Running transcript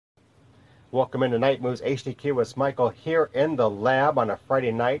Welcome into Night Moves HDQ. It's Michael here in the lab on a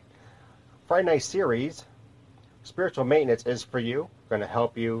Friday night. Friday night series. Spiritual maintenance is for you. Going to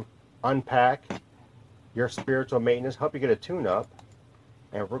help you unpack your spiritual maintenance, help you get a tune-up,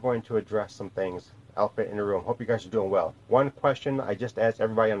 and we're going to address some things. Elephant in the room. Hope you guys are doing well. One question I just asked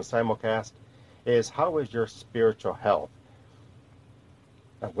everybody on the simulcast is, how is your spiritual health?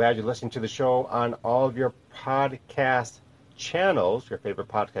 I'm glad you're listening to the show on all of your podcast channels, your favorite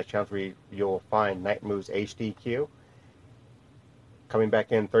podcast channels, where you'll find Night Moves HDQ. Coming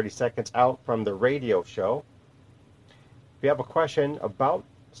back in 30 seconds out from the radio show. If you have a question about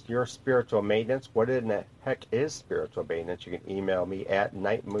your spiritual maintenance, what in the heck is spiritual maintenance, you can email me at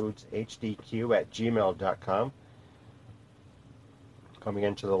nightmoodshdq@gmail.com. Coming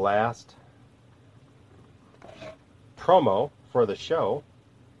into the last promo for the show.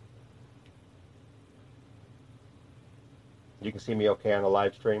 You can see me okay on the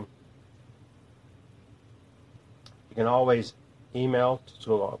live stream. You can always email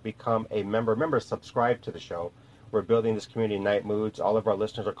to become a member. Remember, subscribe to the show. We're building this community, Night Moods. All of our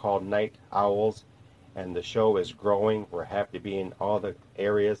listeners are called Night Owls, and the show is growing. We're happy to be in all the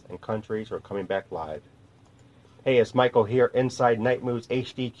areas and countries. We're coming back live. Hey, it's Michael here inside Night Moods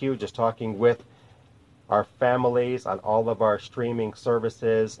HDQ, just talking with our families on all of our streaming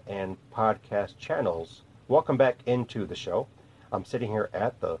services and podcast channels. Welcome back into the show. I'm sitting here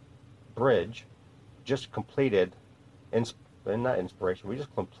at the bridge, just completed, not inspiration, we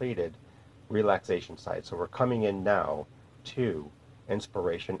just completed relaxation side. So we're coming in now to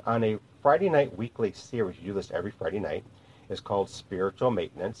inspiration on a Friday night weekly series. You do this every Friday night. It's called Spiritual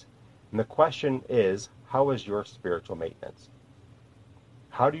Maintenance. And the question is, how is your spiritual maintenance?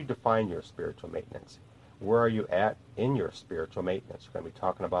 How do you define your spiritual maintenance? Where are you at in your spiritual maintenance? We're going to be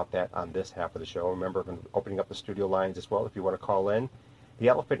talking about that on this half of the show. Remember, we're going to be opening up the studio lines as well if you want to call in. The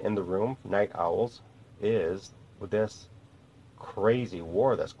elephant in the room, Night Owls, is with this crazy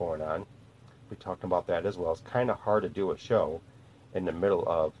war that's going on. We talked about that as well. It's kind of hard to do a show in the middle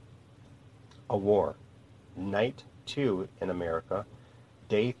of a war. Night 2 in America,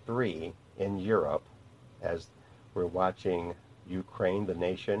 day 3 in Europe, as we're watching Ukraine, the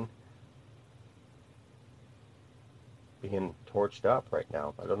nation, being torched up right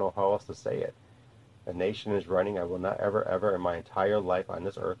now. I don't know how else to say it. A nation is running. I will not ever in my entire life on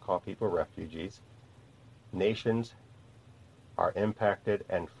this earth call people refugees. Nations are impacted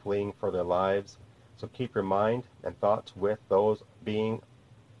and fleeing for their lives. So keep your mind and thoughts with those being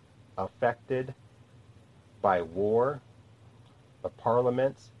affected by war, the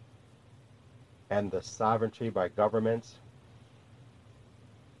parliaments, and the sovereignty by governments.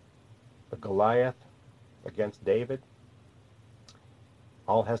 The Goliath against David.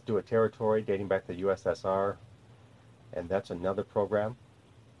 All has to do with territory dating back to the USSR, and that's another program.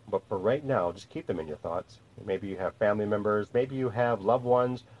 But for right now, just keep them in your thoughts. Maybe you have family members, maybe you have loved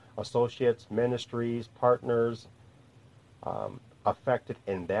ones, associates, ministries, partners affected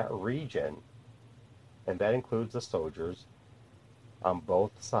in that region, and that includes the soldiers on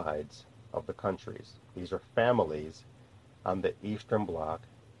both sides of the countries. These are families on the Eastern Bloc,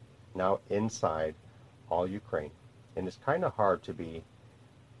 now inside all Ukraine. And it's kind of hard to be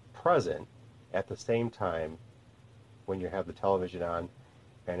present at the same time when you have the television on,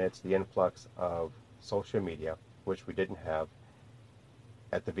 and it's the influx of social media, which we didn't have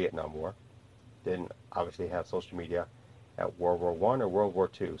at the Vietnam War, didn't obviously have social media at World War I or World War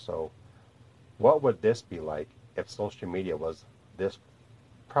II. So what would this be like if social media was this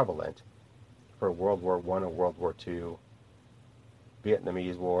prevalent for World War I or World War II,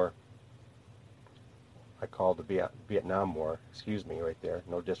 Vietnamese War? I call the Vietnam War, excuse me right there,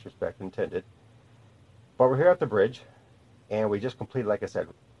 no disrespect intended. But we're here at the bridge, and we just completed, like I said,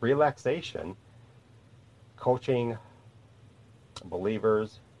 relaxation, coaching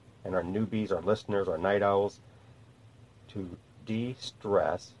believers and our newbies, our listeners, our night owls, to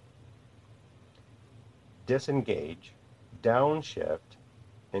de-stress, disengage, downshift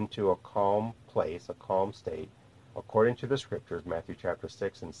into a calm place, a calm state, according to the scriptures, Matthew chapter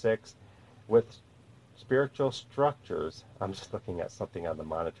 6 and 6, with spiritual structures. I'm just looking at something on the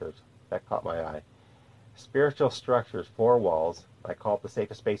monitors. That caught my eye. Spiritual structures, 4 walls. I call it the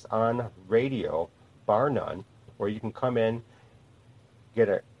safest space on radio, bar none, where you can come in, get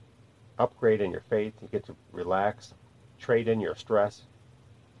an upgrade in your faith, you get to relax, trade in your stress,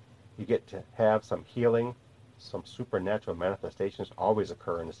 you get to have some healing, some supernatural manifestations always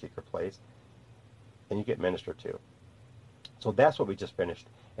occur in the secret place, and you get ministered to. So that's what we just finished,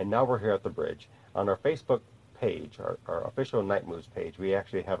 and now we're here at the bridge. On our Facebook page, our official Night Moves page, we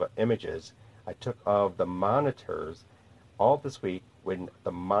actually have images I took of the monitors all this week when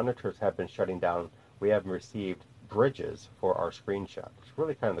the monitors have been shutting down, we haven't received bridges for our screenshot. It's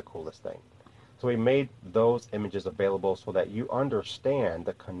really kind of the coolest thing. So we made those images available so that you understand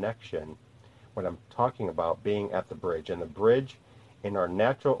the connection when I'm talking about being at the bridge. And the bridge in our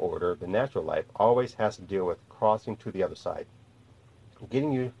natural order, the natural life, always has to deal with crossing to the other side,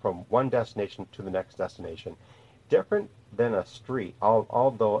 getting you from one destination to the next destination. Different than a street,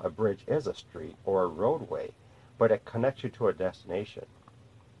 although a bridge is a street or a roadway, but it connects you to a destination.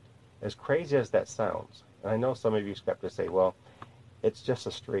 As crazy as that sounds, and I know some of you skeptics say, well, it's just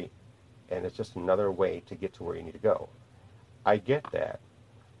a street, and it's just another way to get to where you need to go. I get that,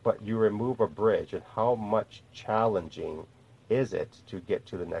 but you remove a bridge, and how much challenging is it to get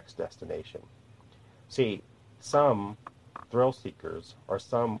to the next destination? See, some thrill seekers, or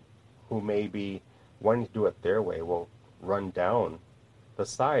some who may be wanting to do it their way, will run down the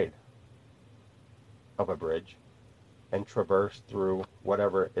side of a bridge and traverse through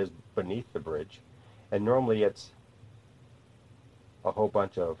whatever is beneath the bridge. And normally it's a whole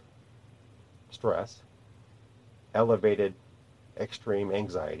bunch of stress, elevated extreme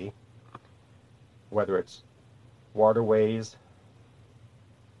anxiety, whether it's waterways,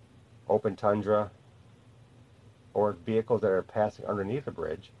 open tundra, or vehicles that are passing underneath a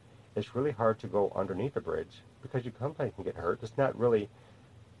bridge. It's really hard to go underneath a bridge because you sometimes can get hurt. It's not really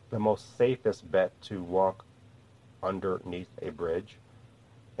the most safest bet to walk underneath a bridge.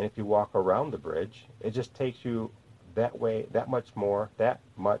 And if you walk around the bridge, it just takes you that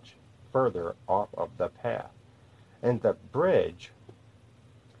much further off of the path. And the bridge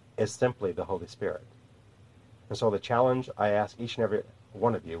is simply the Holy Spirit. And so the challenge I ask each and every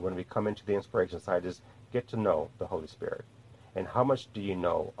one of you when we come into the inspiration side is get to know the Holy Spirit. And how much do you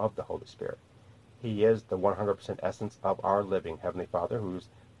know of the Holy Spirit? He is the 100% essence of our living Heavenly Father, who's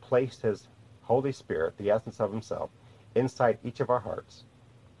placed His Holy Spirit, the essence of Himself, inside each of our hearts.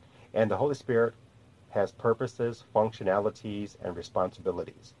 And the Holy Spirit has purposes, functionalities, and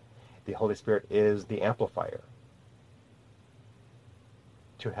responsibilities. The Holy Spirit is the amplifier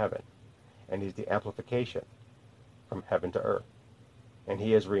to heaven, and He's the amplification from heaven to earth. And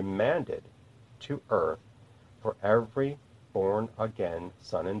He is remanded to earth for every born-again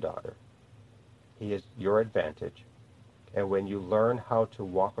son and daughter. He is your advantage. And when you learn how to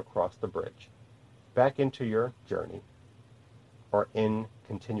walk across the bridge, back into your journey, or in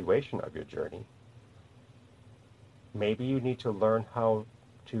continuation of your journey, maybe you need to learn how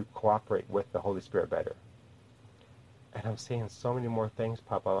to cooperate with the Holy Spirit better. And I'm seeing so many more things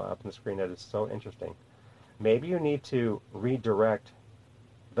pop up on the screen that is so interesting. Maybe you need to redirect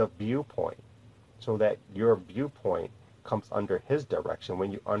the viewpoint so that your viewpoint comes under His direction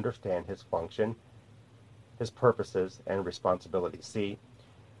when you understand His function, His purposes, and responsibilities. See,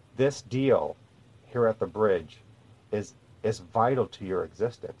 this deal here at the bridge is vital to your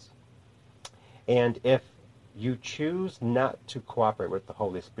existence. And if you choose not to cooperate with the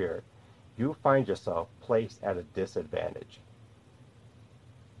Holy Spirit, you find yourself placed at a disadvantage.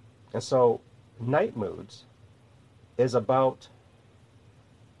 And so, Night Moods is about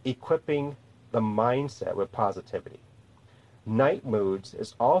equipping the mindset with positivity. Night Moods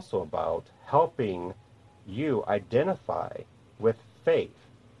is also about helping you identify with faith.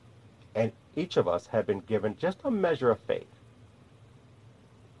 And each of us have been given just a measure of faith.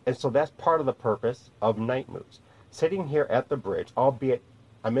 And so that's part of the purpose of Night Moods. Sitting here at the bridge, albeit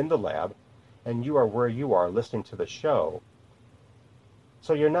I'm in the lab, and you are where you are listening to the show,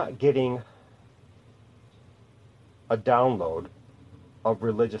 so you're not getting a download of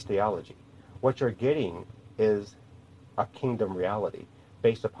religious theology. What you're getting is a kingdom reality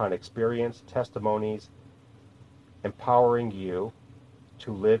based upon experience, testimonies, empowering you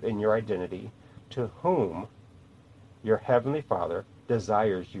to live in your identity to whom your Heavenly Father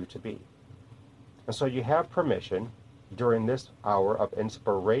desires you to be. And so you have permission during this hour of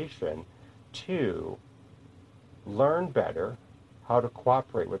inspiration to learn better how to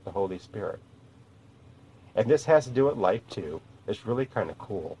cooperate with the Holy Spirit. And this has to do with life too. It's really kind of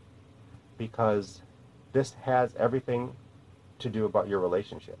cool because this has everything to do about your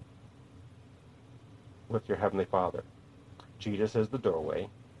relationship with your Heavenly Father. Jesus is the doorway,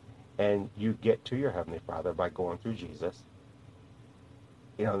 and you get to your Heavenly Father by going through Jesus.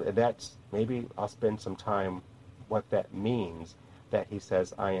 You know, that's, maybe I'll spend some time what that means, that He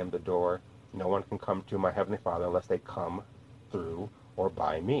says, I am the door. No one can come to my Heavenly Father unless they come through or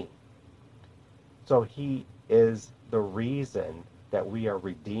by me. So He is the reason that we are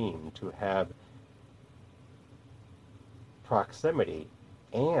redeemed, to have proximity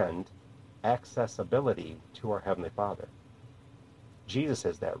and accessibility to our Heavenly Father. Jesus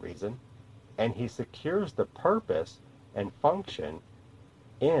is that reason, and He secures the purpose and function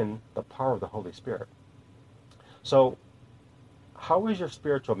in the power of the Holy Spirit. So, how is your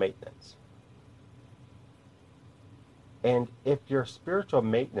spiritual maintenance? And if your spiritual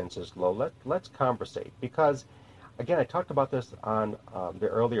maintenance is low, let's conversate. Because, again, I talked about this on the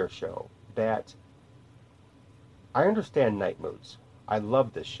earlier show, that I understand night moods. I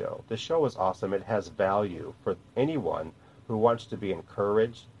love this show. This show is awesome. It has value for anyone who wants to be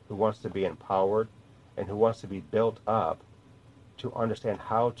encouraged, who wants to be empowered, and who wants to be built up to understand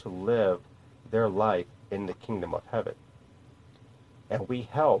how to live their life in the kingdom of heaven. And we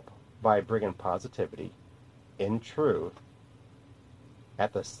help by bringing positivity in truth,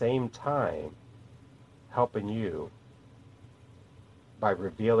 at the same time helping you by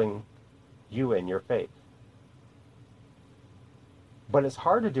revealing you in your faith. But it's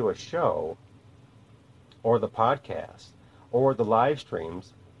hard to do a show or the podcast or the live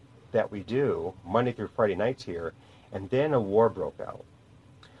streams that we do Monday through Friday nights here, and then a war broke out.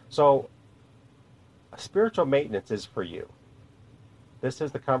 So spiritual maintenance is for you. This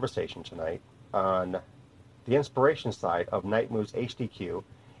is the conversation tonight on the inspiration side of Night Moods HDQ.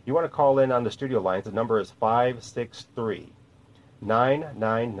 You want to call in on the studio lines. The number is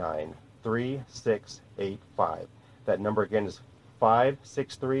 563-999-3685. That number again is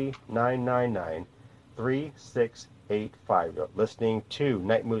 563-999-3685. You're listening to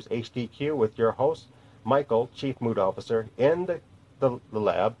Night Moods HDQ with your host, Michael, Chief Mood Officer, in the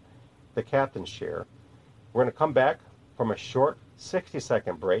lab, the captain's chair. We're going to come back from a short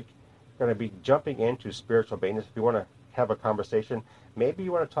 60-second break. We're going to be jumping into spiritual maintenance. If you want to have a conversation, maybe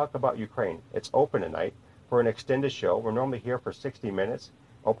you want to talk about Ukraine. It's open tonight for an extended show. We're normally here for 60 minutes.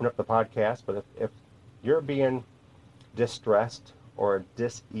 Open up the podcast, but if you're being distressed or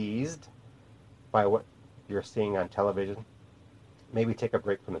diseased by what you're seeing on television, maybe take a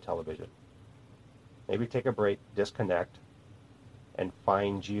break from the television. Maybe take a break, disconnect, and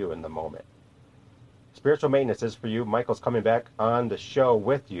find you in the moment. Spiritual maintenance is for you. Michael's coming back on the show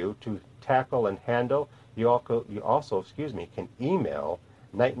with you to tackle and handle. You also can email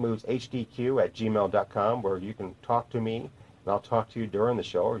nightmoodshdq@gmail.com, where you can talk to me, and I'll talk to you during the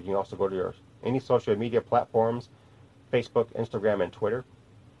show. Or you can also go to any social media platforms, Facebook, Instagram, and Twitter,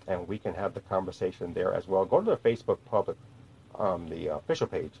 and we can have the conversation there as well. Go to the Facebook public, the official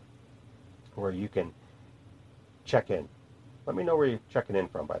page, where you can check in. Let me know where you're checking in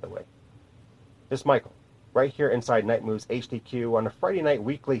from, by the way. This is Michael, right here inside Night Moods HDQ on a Friday night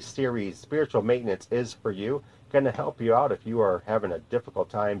weekly series. Spiritual maintenance is for you. Going to help you out if you are having a difficult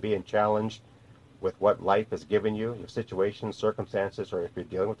time being challenged with what life has given you, your situations, circumstances, or if you're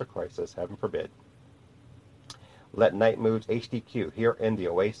dealing with a crisis, heaven forbid. Let Night Moods HDQ here in the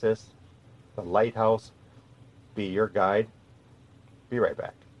Oasis, the Lighthouse, be your guide. Be right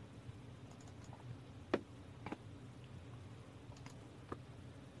back.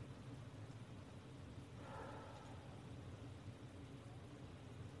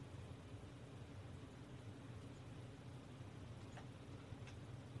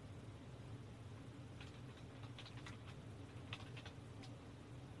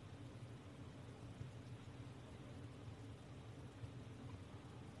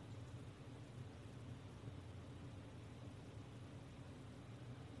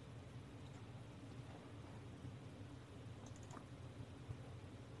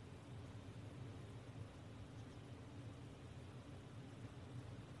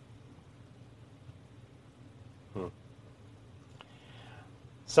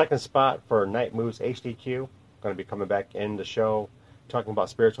 Second spot for Night Moods HDQ. Going to be coming back in the show, talking about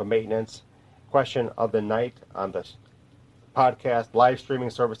spiritual maintenance. Question of the night on the podcast, live streaming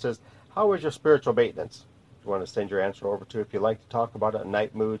services. How is your spiritual maintenance? If you want to send your answer over to, if you'd like to talk about it,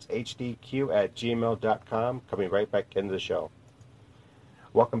 nightmoodshDQ@gmail.com. Coming right back into the show.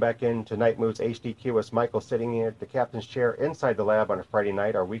 Welcome back into Night Moods HDQ. It's Michael sitting in at the captain's chair inside the lab on a Friday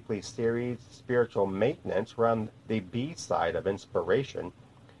night. Our weekly series, Spiritual Maintenance. We're on the B side of inspiration.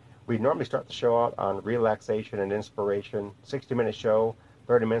 We normally start the show out on relaxation and inspiration. 60-minute show,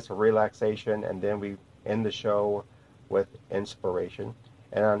 30 minutes of relaxation, and then we end the show with inspiration.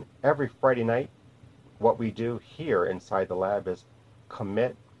 And on every Friday night, what we do here inside the lab is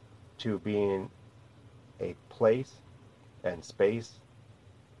commit to being a place and space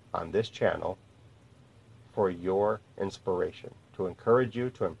on this channel for your inspiration, to encourage you,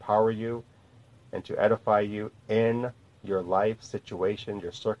 to empower you, and to edify you in your life situation,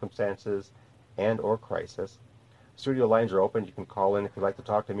 your circumstances, and or crisis. Studio lines are open. You can call in if you'd like to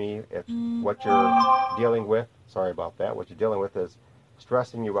talk to me. If what you're dealing with, sorry about that, what you're dealing with is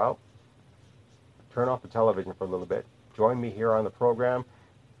stressing you out, turn off the television for a little bit. Join me here on the program.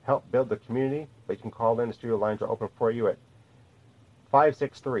 Help build the community. But you can call in. The studio lines are open for you at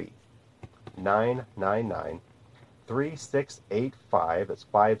 563 999 3685. It's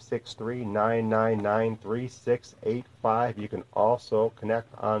 563-999-3685. You can also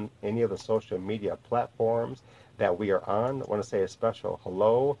connect on any of the social media platforms that we are on. I want to say a special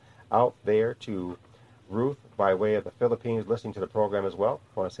hello out there to Ruth by way of the Philippines listening to the program as well.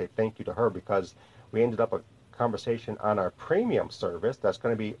 I want to say thank you to her because we ended up a conversation on our premium service that's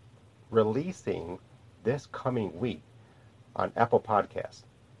going to be releasing this coming week on Apple Podcasts.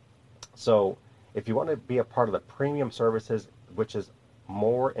 So if you want to be a part of the premium services, which is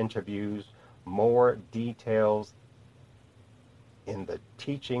more interviews, more details in the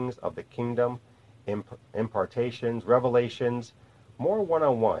teachings of the kingdom, impartations, revelations, more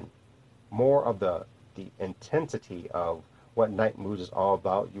one-on-one, more of the intensity of what Night Moods is all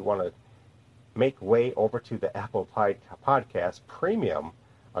about, you want to make way over to the Apple Podcast premium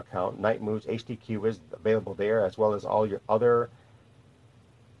account. Night Moods HDQ is available there, as well as all your other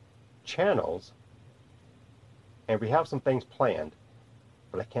channels. And we have some things planned,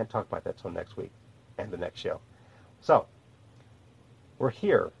 but I can't talk about that till next week and the next show. So, we're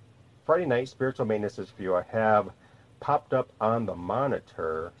here. Friday night spiritual maintenance review. I have popped up on the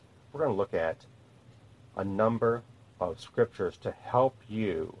monitor. We're going to look at a number of scriptures to help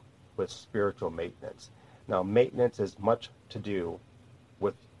you with spiritual maintenance. Now, maintenance is much to do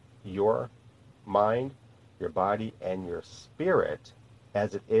with your mind, your body, and your spirit,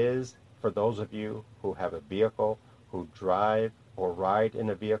 as it is for those of you who have a vehicle, who drive or ride in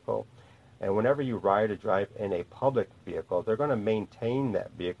a vehicle. And whenever you ride or drive in a public vehicle, they're going to maintain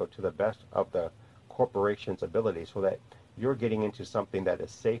that vehicle to the best of the corporation's ability so that you're getting into something that is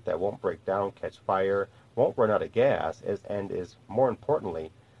safe, that won't break down, catch fire, won't run out of gas, and is, more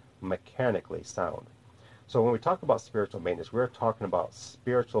importantly, mechanically sound. So when we talk about spiritual maintenance, we're talking about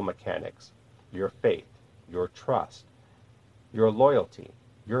spiritual mechanics, your faith, your trust, your loyalty,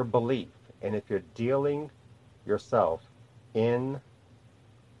 your belief. And if you're dealing yourself in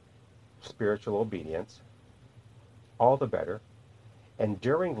spiritual obedience, all the better. And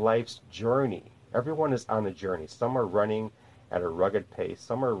during life's journey, everyone is on a journey. Some are running at a rugged pace.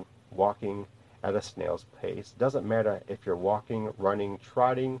 Some are walking at a snail's pace. Doesn't matter if you're walking, running,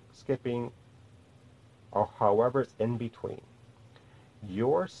 trotting, skipping, or however it's in between.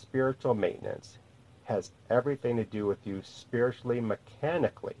 Your spiritual maintenance has everything to do with you spiritually,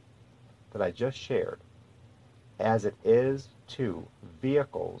 mechanically, that I just shared, as it is to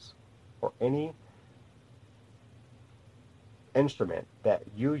vehicles or any instrument that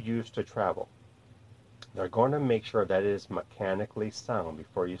you use to travel. They're going to make sure that it is mechanically sound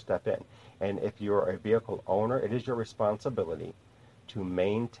before you step in. And if you're a vehicle owner, it is your responsibility to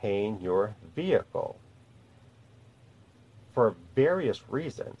maintain your vehicle for various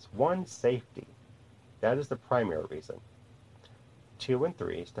reasons. One, safety. That is the primary reason. 2 and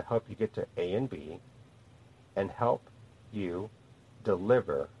 3 is to help you get to A and B and help you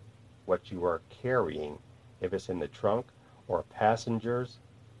deliver what you are carrying, if it's in the trunk or passengers,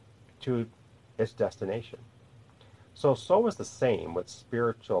 to its destination. So is the same with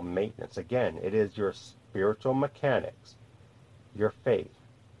spiritual maintenance. Again, it is your spiritual mechanics, your faith,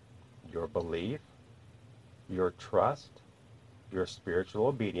 your belief, your trust, your spiritual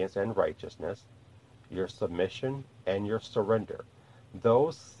obedience and righteousness, your submission, and your surrender.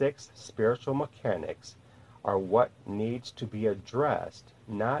 Those 6 spiritual mechanics are what needs to be addressed,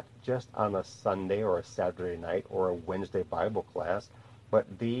 not just on a Sunday or a Saturday night or a Wednesday Bible class,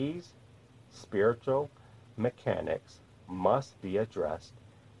 but these spiritual mechanics must be addressed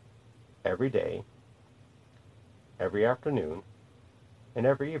every day, every afternoon, and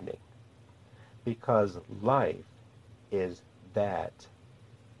every evening. Because life is that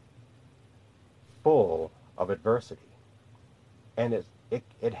full of adversity. And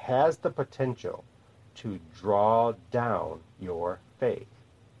it has the potential to draw down your faith.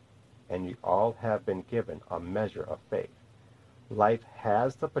 And you all have been given a measure of faith. Life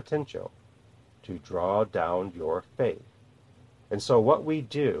has the potential to draw down your faith. And so what we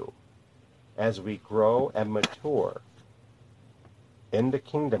do as we grow and mature in the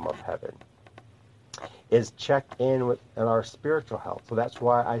kingdom of heaven is check in our spiritual health. So that's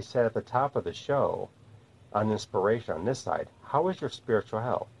why I said at the top of the show on inspiration on this side, how is your spiritual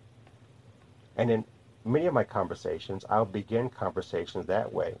health? And in many of my conversations, I'll begin conversations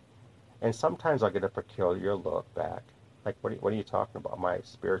that way. And sometimes I'll get a peculiar look back. Like, what are you talking about? My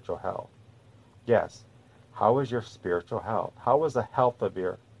spiritual health. Yes. How is your spiritual health? How is the health of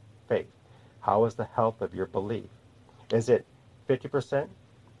your faith? How is the health of your belief? Is it 50%?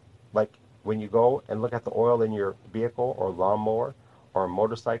 Like when you go and look at the oil in your vehicle or lawnmower or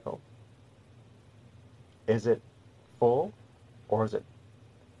motorcycle? Is it full Or is it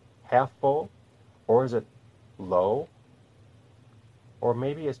half full? Or is it low? Or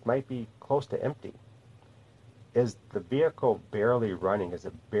maybe it might be close to empty. Is the vehicle barely running? Is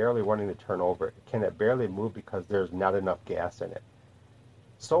it barely wanting to turn over? Can it barely move because there's not enough gas in it?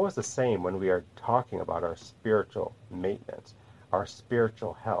 So is the same when we are talking about our spiritual maintenance, our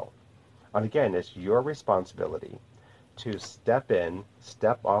spiritual health. And again, it's your responsibility to step in,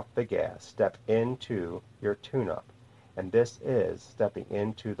 step off the gas, step into your tune-up. And this is stepping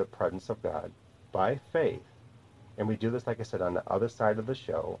into the presence of God by faith. And we do this, like I said, on the other side of the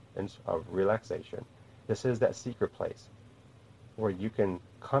show of relaxation. This is that secret place where you can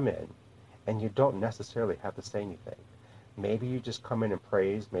come in and you don't necessarily have to say anything. Maybe you just come in and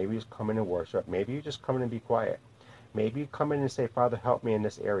praise. Maybe you just come in and worship. Maybe you just come in and be quiet. Maybe you come in and say, Father, help me in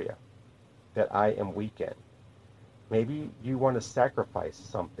this area that I am weak in. Maybe you want to sacrifice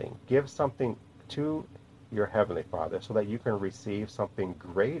something. Give something to your Heavenly Father so that you can receive something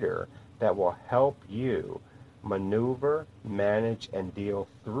greater that will help you maneuver, manage, and deal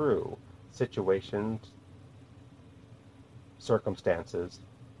through situations, circumstances,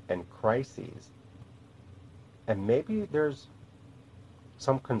 and crises. And maybe there's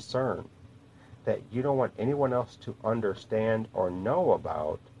some concern that you don't want anyone else to understand or know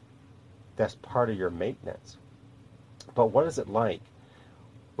about that's part of your maintenance. But what is it like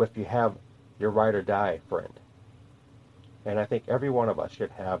if you have your ride or die friend? And I think every one of us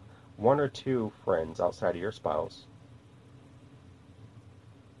should have one or two friends outside of your spouse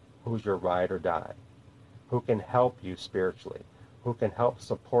who's your ride or die, who can help you spiritually, who can help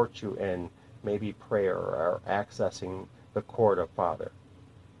support you in maybe prayer or accessing the court of Father,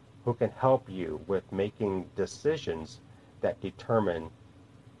 who can help you with making decisions that determine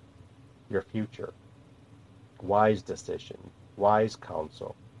your future. Wise decision, wise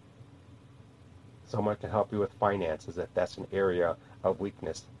counsel. Someone can help you with finances if that's an area of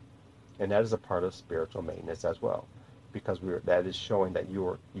weakness. And that is a part of spiritual maintenance as well, because that is showing that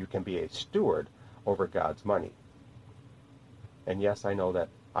you can be a steward over God's money. And yes, I know that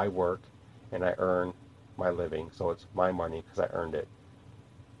I work and I earn my living, so it's my money because I earned it.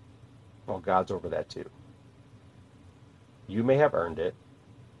 Well, God's over that too. You may have earned it,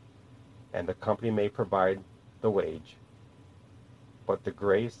 and the company may provide the wage, but the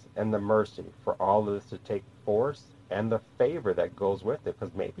grace and the mercy for all of this to take force and the favor that goes with it,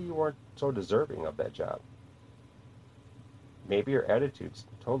 because maybe you weren't so deserving of that job. Maybe your attitude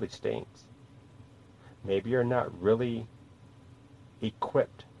totally stinks. Maybe you're not really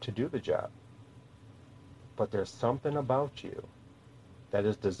equipped to do the job. But there's something about you that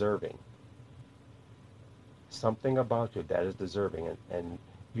is deserving. Something about you that is deserving, and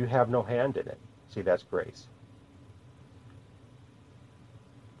you have no hand in it. See, that's grace.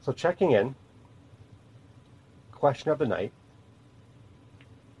 So checking in, question of the night.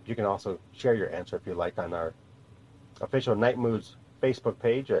 You can also share your answer if you like on our official Night Moods Facebook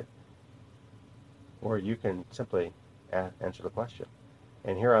page, or you can simply answer the question.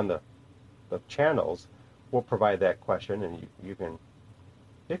 And here on the channels, we'll provide that question, and you can,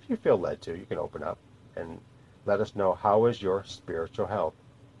 if you feel led to, you can open up and let us know, how is your spiritual health?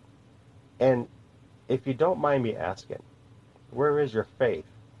 And if you don't mind me asking, where is your faith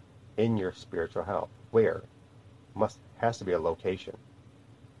in your spiritual health? Where? Has to be a location.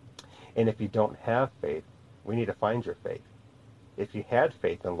 And if you don't have faith, we need to find your faith. If you had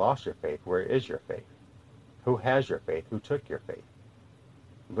faith and lost your faith, where is your faith? Who has your faith? Who took your faith?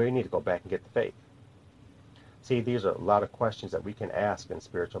 We need to go back and get the faith. See, these are a lot of questions that we can ask in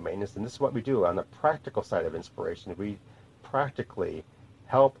spiritual maintenance, and this is what we do on the practical side of inspiration. We practically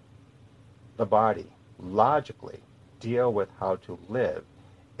help the body logically deal with how to live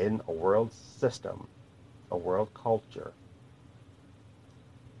in a world system, a world culture,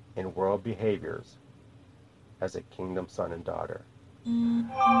 in world behaviors as a kingdom son and daughter.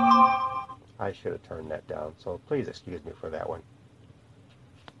 I should have turned that down, so please excuse me for that one.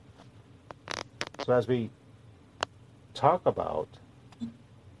 So as we talk about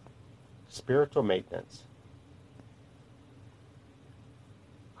spiritual maintenance,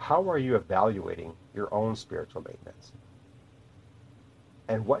 how are you evaluating your own spiritual maintenance?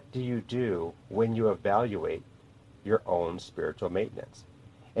 And what do you do when you evaluate your own spiritual maintenance?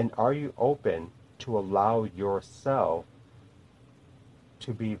 And are you open to allow yourself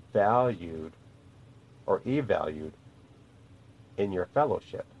to be valued or evaluated in your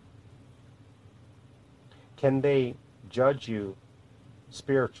fellowship? Can they judge you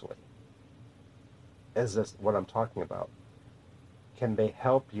spiritually? Is this what I'm talking about? Can they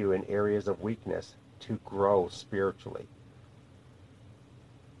help you in areas of weakness to grow spiritually,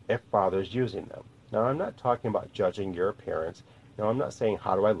 if Father's using them? Now, I'm not talking about judging your appearance Now, I'm not saying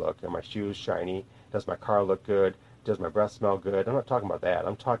how do I look? Are my shoes shiny? Does my car look good? Does my breath smell good? I'm not talking about that.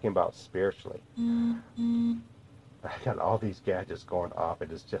 I'm talking about spiritually. I got all these gadgets going off.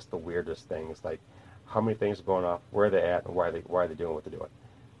 It is just the weirdest thing. It's like, how many things are going off? Where are they at? And why are they doing what they're doing?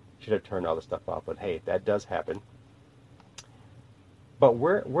 Should have turned all this stuff off. But hey, that does happen. But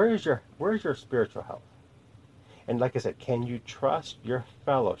where's your spiritual health? And like I said, can you trust your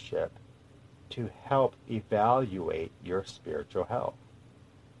fellowship to help evaluate your spiritual health?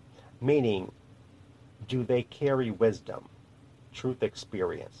 Meaning, do they carry wisdom? Truth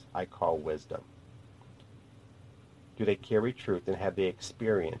experience, I call wisdom. Do they carry truth, and have they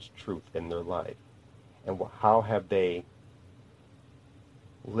experienced truth in their life? And how have they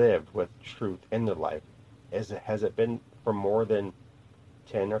lived with truth in their life? Has it been for more than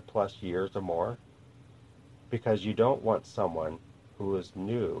 10 or plus years or more? Because you don't want someone who is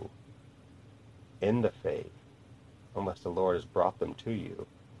new in the faith, unless the Lord has brought them to you,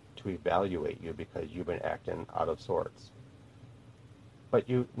 to evaluate you because you've been acting out of sorts. But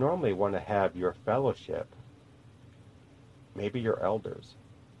you normally want to have your fellowship, maybe your elders,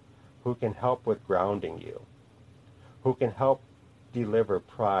 who can help with grounding you, who can help deliver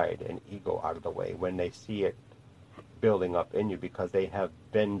pride and ego out of the way when they see it building up in you, because they have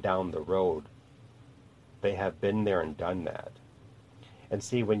been down the road. They have been there and done that. And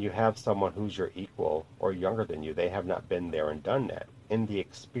see, when you have someone who's your equal or younger than you, they have not been there and done that in the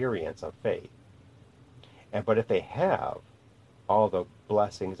experience of faith. But if they have, all the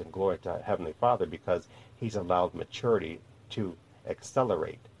blessings and glory to Heavenly Father, because He's allowed maturity to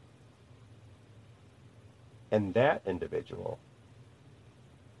accelerate. And that individual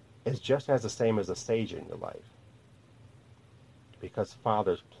is just as the same as a sage in your life, because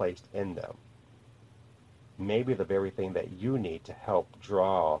Father's placed in them maybe the very thing that you need to help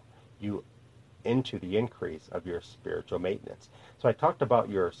draw you into the increase of your spiritual maintenance. So I talked about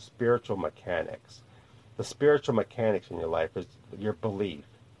your spiritual mechanics. The spiritual mechanics in your life is your belief,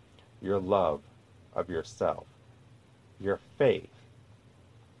 your love of yourself, your faith,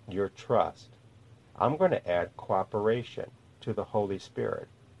 your trust. I'm going to add cooperation to the Holy Spirit,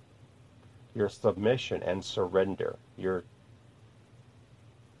 your submission and surrender, your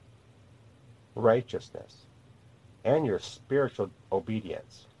righteousness, and your spiritual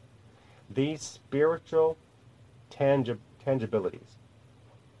obedience. These spiritual tangibilities,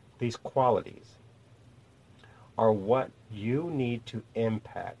 these qualities, are what you need to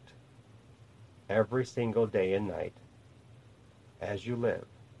impact every single day and night as you live.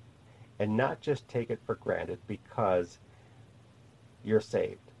 And not just take it for granted because you're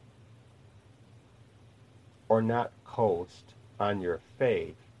saved. Or not coast on your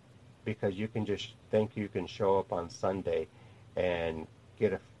faith because you can just think you can show up on Sunday and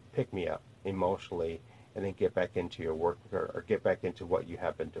get a pick-me-up emotionally and then get back into your work or get back into what you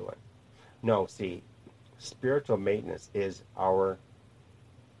have been doing. No, see, spiritual maintenance is our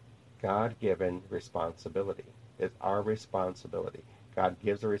God-given responsibility. It's our responsibility. God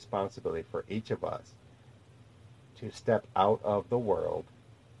gives a responsibility for each of us to step out of the world,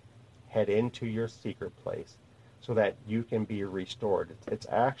 head into your secret place, so that you can be restored. It's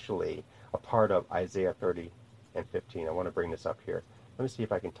actually a part of Isaiah 30 and 15. I want to bring this up here. Let me see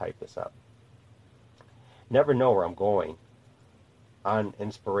if I can type this up. Never know where I'm going on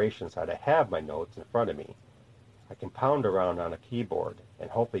inspiration side. I have my notes in front of me. I can pound around on a keyboard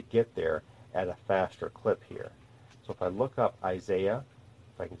and hopefully get there at a faster clip here. So if I look up Isaiah,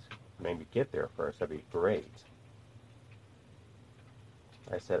 if I can maybe get there first, that'd be great.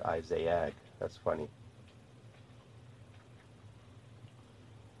 I said Isaiah. That's funny.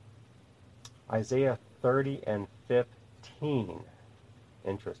 Isaiah 30 and 15.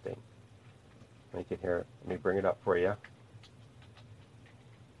 Interesting. Let me bring it up for you.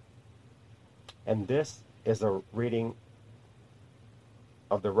 And this is a reading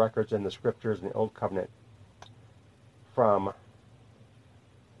of the records in the scriptures in the Old Covenant from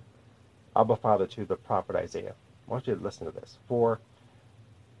Abba Father to the prophet Isaiah. I want you to listen to this. For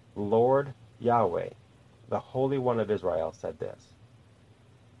Lord Yahweh, the Holy One of Israel, said this: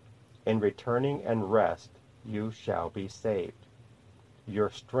 in returning and rest you shall be saved. Your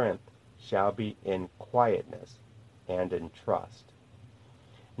strength shall be in quietness and in trust.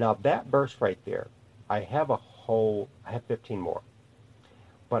 Now that verse right there, I have 15 more.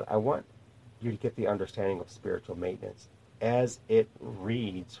 But I want you to get the understanding of spiritual maintenance as it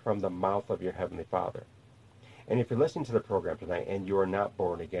reads from the mouth of your Heavenly Father. And if you're listening to the program tonight and you are not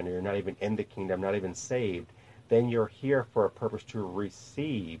born again, or you're not even in the kingdom, not even saved, then you're here for a purpose to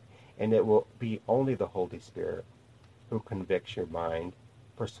receive, and it will be only the Holy Spirit who convicts your mind,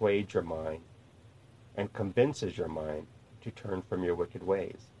 persuades your mind, and convinces your mind to turn from your wicked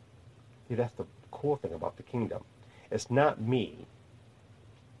ways. See, that's the cool thing about the kingdom. It's not me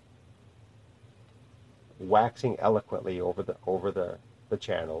waxing eloquently over the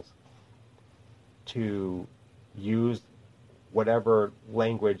channels to use whatever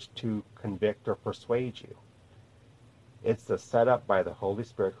language to convict or persuade you. It's the setup by the Holy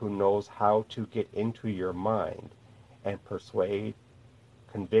Spirit who knows how to get into your mind and persuade,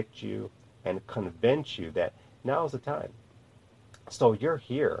 convict you, and convince you that now is the time. So you're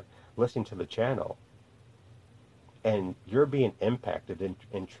here listening to the channel and you're being impacted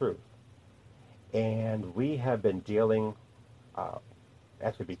in truth. And we have been dealing,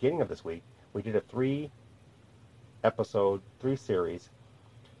 at the beginning of this week, we did a 3-episode, 3-series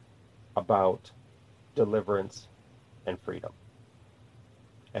about deliverance and freedom.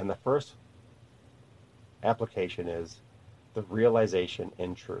 And the first application is the realization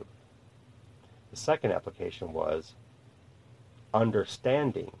in truth. The second application was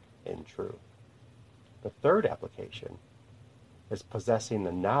understanding in truth. The third application is possessing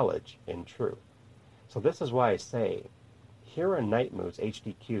the knowledge in truth. So this is why I say, here on Night Moods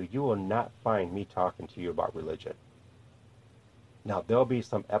HDQ, you will not find me talking to you about religion. Now, there'll be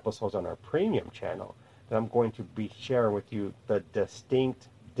some episodes on our premium channel that I'm going to be sharing with you the distinct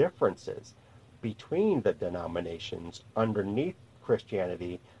differences between the denominations underneath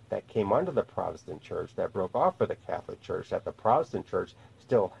Christianity that came under the Protestant church, that broke off of the Catholic church, that the Protestant church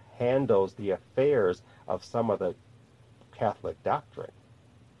still handles the affairs of some of the Catholic doctrine.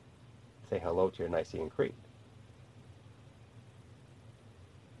 Say hello to your Nicene Creed.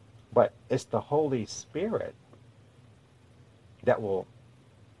 But it's the Holy Spirit that will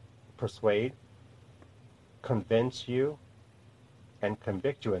persuade, convince you, and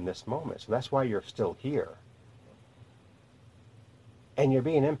convict you in this moment. So that's why you're still here. And you're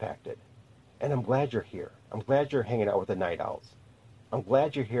being impacted. And I'm glad you're here. I'm glad you're hanging out with the Night Owls. I'm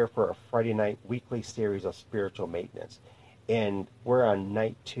glad you're here for a Friday night weekly series of spiritual maintenance. And we're on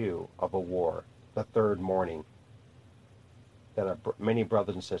night 2 of a war, the third morning, that many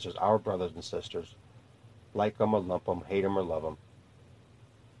brothers and sisters, our brothers and sisters, like them or lump them, hate them or love them,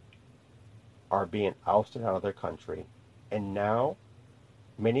 are being ousted out of their country. And now,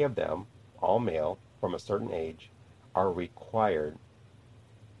 many of them, all male, from a certain age, are required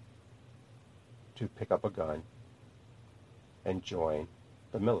to pick up a gun and join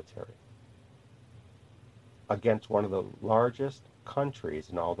the military against one of the largest countries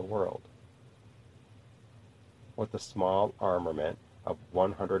in all the world, with a small armament of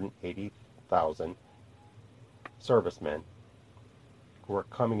 180,000 servicemen who are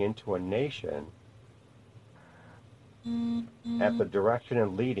coming into a nation at the direction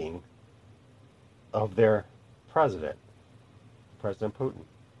and leading of their president, President Putin.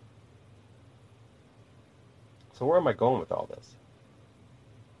 So where am I going with all this?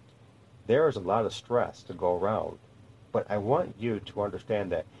 There is a lot of stress to go around, but I want you to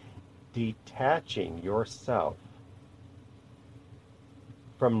understand that detaching yourself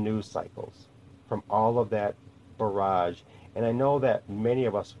from news cycles, from all of that barrage, and I know that many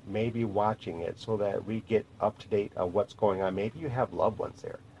of us may be watching it so that we get up to date on what's going on. Maybe you have loved ones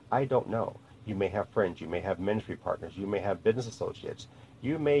there. I don't know. You may have friends. You may have ministry partners. You may have business associates.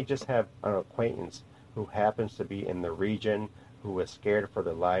 You may just have an acquaintance who happens to be in the region, who is scared for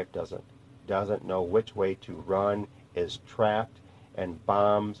their life, doesn't know which way to run, is trapped, and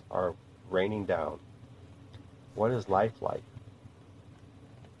bombs are raining down. What is life like?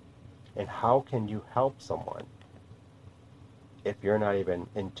 And how can you help someone if you're not even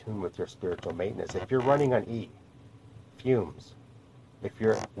in tune with your spiritual maintenance? If you're running on E, fumes, if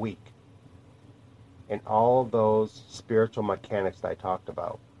you're weak, and all those spiritual mechanics that I talked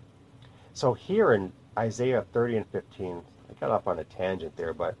about. So here in Isaiah 30 and 15, I got off on a tangent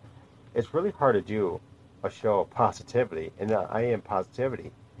there, but it's really hard to do a show of positivity, and I am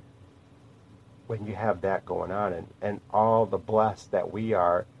positivity, when you have that going on, and all the blessed that we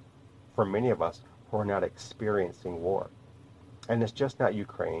are, for many of us who are not experiencing war. And it's just not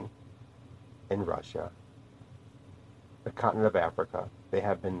Ukraine and Russia. The continent of Africa, they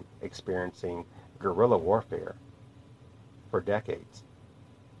have been experiencing guerrilla warfare for decades.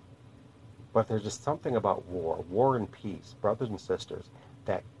 But there's just something about war and peace, brothers and sisters,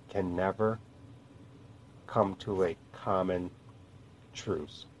 that can never come to a common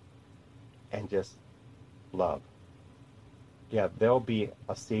truce and just love. Yeah, there'll be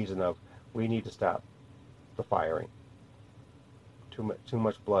a season of, we need to stop the firing. Too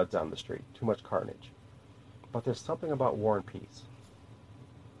much blood's on the street, too much carnage. But there's something about war and peace.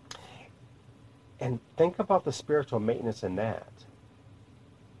 And think about the spiritual maintenance in that.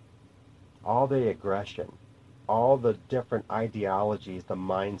 All the aggression, all the different ideologies, the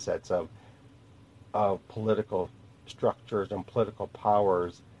mindsets of political structures and political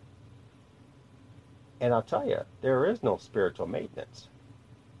powers. And I'll tell you, there is no spiritual maintenance.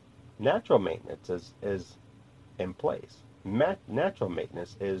 Natural maintenance is in place. Natural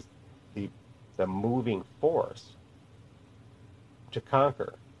maintenance is the moving force to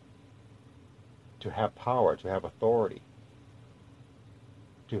conquer, to have power, to have authority,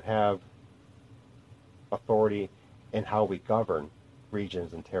 in how we govern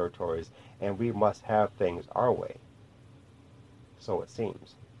regions and territories, and we must have things our way. So it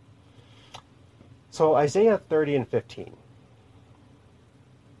seems. So Isaiah 30 and 15.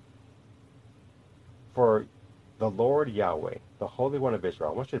 For the Lord Yahweh, the Holy One of Israel,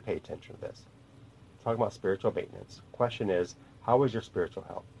 I want you to pay attention to this. Talking about spiritual maintenance. Question is, how is your spiritual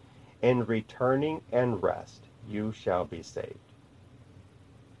health? In returning and rest, you shall be saved.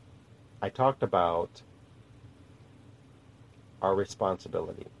 I talked about our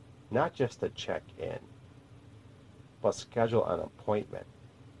responsibility, not just to check in, but schedule an appointment.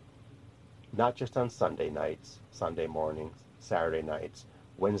 Not just on Sunday nights, Sunday mornings, Saturday nights,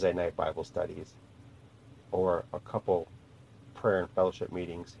 Wednesday night Bible studies, or a couple prayer and fellowship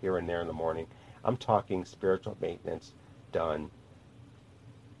meetings here and there in the morning. I'm talking spiritual maintenance done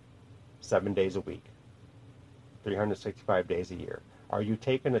 7 days a week, 365 days a year. Are you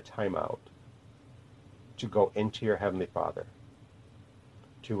taking a time out to go into your Heavenly Father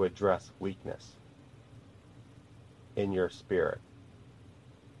to address weakness in your spirit?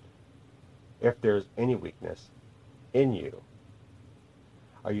 If there's any weakness in you,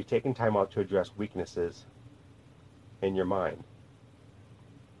 are you taking time out to address weaknesses in your mind?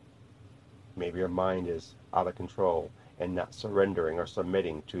 Maybe your mind is out of control and not surrendering or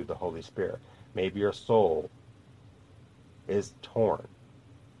submitting to the Holy Spirit. Maybe your soul is torn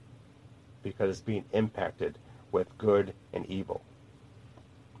because it's being impacted with good and evil,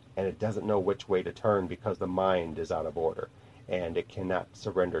 and it doesn't know which way to turn because the mind is out of order and it cannot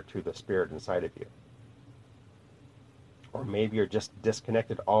surrender to the Spirit inside of you. Or maybe you're just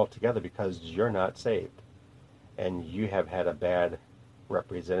disconnected altogether because you're not saved and you have had a bad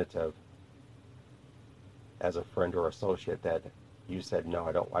representative as a friend or associate that you said, no,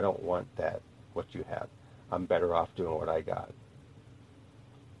 I don't want that, what you have. I'm better off doing what I got.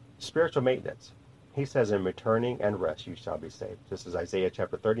 Spiritual maintenance. He says, in returning and rest you shall be saved. This is Isaiah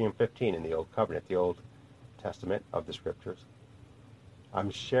chapter 30 and 15 in the Old Covenant, the Old Testament of the Scriptures. I'm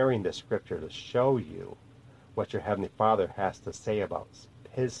sharing this scripture to show you what your Heavenly Father has to say about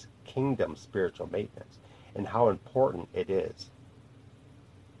His kingdom spiritual maintenance and how important it is.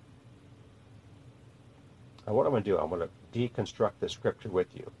 And what I'm going to do, I'm going to deconstruct this scripture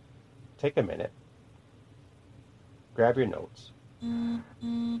with you. Take a minute, grab your notes, and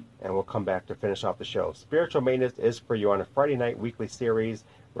we'll come back to finish off the show. Spiritual maintenance is for you on a Friday night weekly series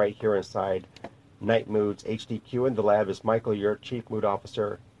right here inside Night Moods HDQ. In the lab is Michael, your Chief Mood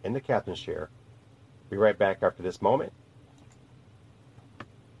Officer in the Captain's Chair. Be right back after this moment.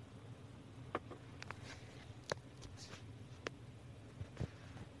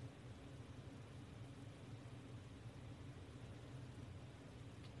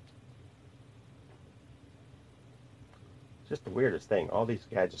 Just the weirdest thing. All these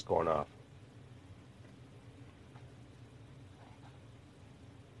gadgets going off.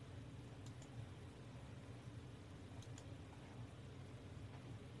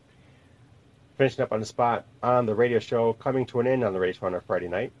 Finishing up on the spot on the radio show, coming to an end on the radio show on a Friday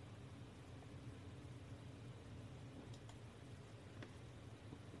night.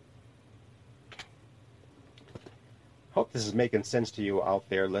 Hope this is making sense to you out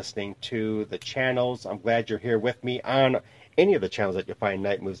there listening to the channels. I'm glad you're here with me on any of the channels that you find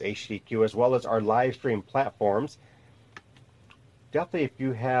Night Moods HDQ, as well as our live stream platforms. Definitely, if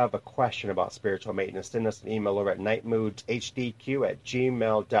you have a question about spiritual maintenance, send us an email over at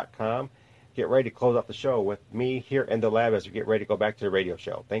nightmoodshdq@gmail.com. Get ready to close out the show with me here in the lab as we get ready to go back to the radio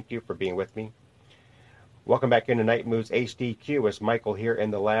show. Thank you for being with me. Welcome back into Night Moods HDQ. It's Michael here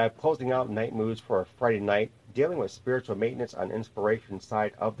in the lab, closing out Night Moods for a Friday night, dealing with spiritual maintenance on inspiration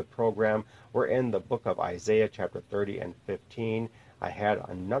side of the program. We're in the book of Isaiah, chapter 30 and 15. I had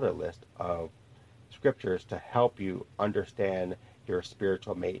another list of scriptures to help you understand your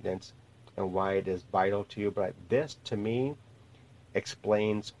spiritual maintenance and why it is vital to you. But this, to me,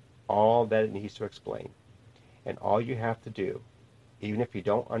 explains all that it needs to explain. And all you have to do, even if you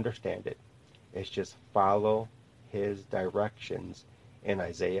don't understand it, is just follow His directions in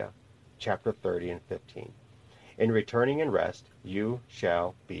Isaiah chapter 30 and 15. In returning and rest, you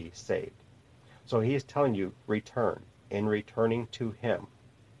shall be saved. So He is telling you, return. In returning to Him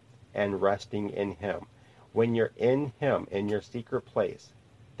and resting in Him. When you're in Him, in your secret place,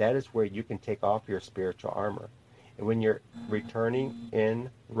 that is where you can take off your spiritual armor. And when you're returning in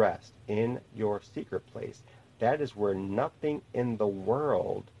rest, in your secret place, that is where nothing in the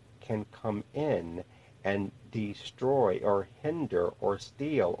world can come in and destroy or hinder or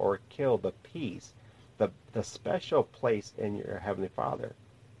steal or kill the peace, the special place in your Heavenly Father.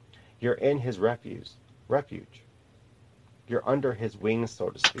 You're in His refuge. You're under His wings, so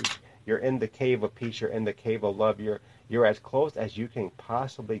to speak. You're in the cave of peace. You're in the cave of love. You're as close as you can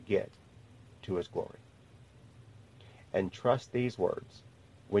possibly get to His glory. And trust these words.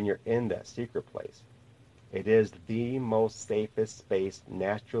 When you're in that secret place, it is the most safest space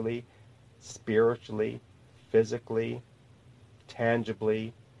naturally, spiritually, physically,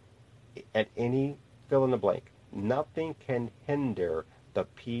 tangibly, at any fill in the blank. Nothing can hinder the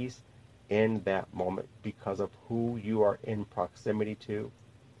peace in that moment because of who you are in proximity to,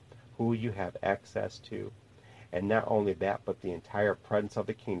 who you have access to. And not only that, but the entire presence of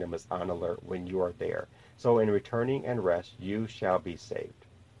the kingdom is on alert when you are there. So in returning and rest, you shall be saved.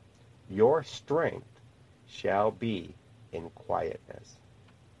 Your strength shall be in quietness.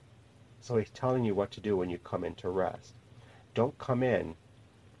 So he's telling you what to do when you come into rest. Don't come in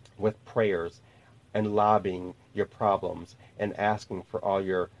with prayers and lobbying your problems and asking for all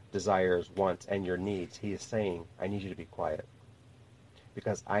your desires, wants, and your needs. He is saying, I need you to be quiet.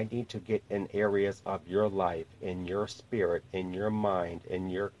 Because I need to get in areas of your life, in your spirit, in your mind, in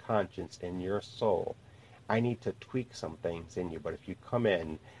your conscience, in your soul. I need to tweak some things in you. But if you come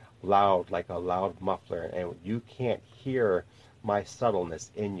in loud, like a loud muffler, and you can't hear my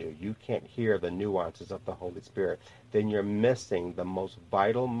subtleness in you, you can't hear the nuances of the Holy Spirit, then you're missing the most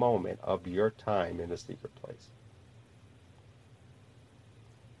vital moment of your time in the secret place.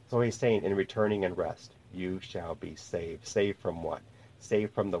 So he's saying, in returning and rest, you shall be saved. Saved from what?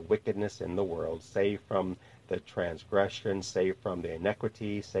 Saved from the wickedness in the world, saved from the transgression, saved from the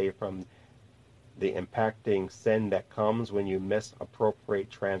iniquity, saved from the impacting sin that comes when you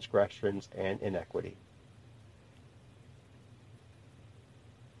misappropriate transgressions and iniquity.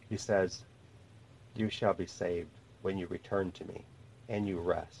 He says, you shall be saved when you return to me and you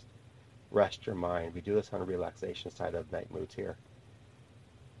rest. Rest your mind. We do this on the relaxation side of Night Moods here.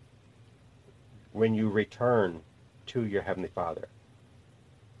 When you return to your Heavenly Father,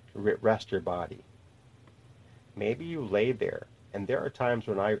 rest your body. Maybe you lay there, and there are times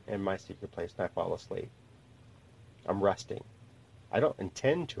when I'm in my secret place and I fall asleep. I'm resting. I don't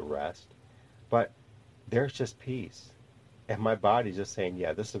intend to rest, but there's just peace. And my body's just saying,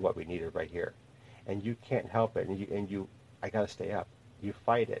 yeah, this is what we needed right here. And you can't help it, I got to stay up. You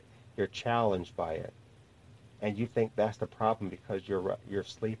fight it. You're challenged by it. And you think that's the problem because you're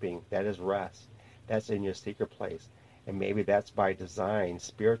sleeping. That is rest. That's in your secret place. And maybe that's by design,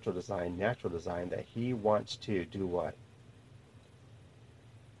 spiritual design, natural design, that he wants to do what?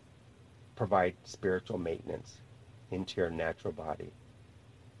 Provide spiritual maintenance into your natural body.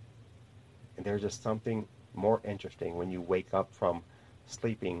 And there's just something more interesting when you wake up from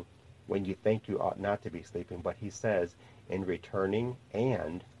sleeping when you think you ought not to be sleeping. But he says, in returning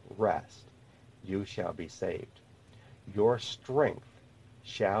and rest, you shall be saved. Your strength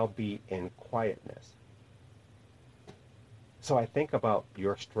shall be in quietness. So I think about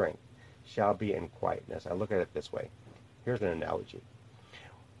your strength shall be in quietness. I look at it this way. Here's an analogy.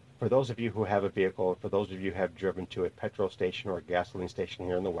 For those of you who have a vehicle, for those of you who have driven to a petrol station or a gasoline station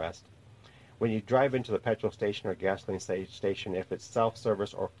here in the West, when you drive into the petrol station or gasoline station, if it's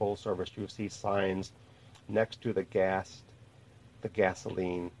self-service or full service, you'll see signs next to the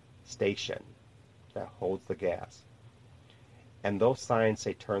gasoline station that holds the gas. And those signs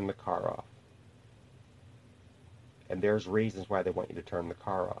say turn the car off. And there's reasons why they want you to turn the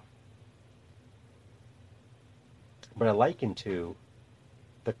car off. But I liken to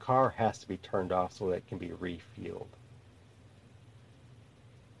the car has to be turned off so that it can be refueled.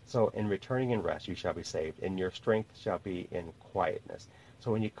 So in returning in rest, you shall be saved, and your strength shall be in quietness.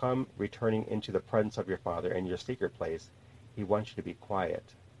 So when you come returning into the presence of your Father in your secret place, he wants you to be quiet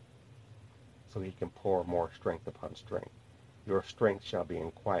so he can pour more strength upon strength. Your strength shall be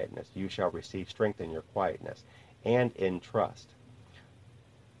in quietness. You shall receive strength in your quietness and in trust.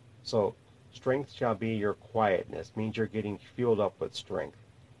 So strength shall be your quietness, means you're getting fueled up with strength.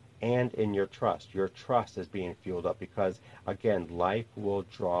 And in your trust is being fueled up because, again, life will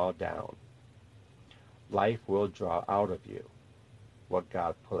draw down. Life will draw out of you what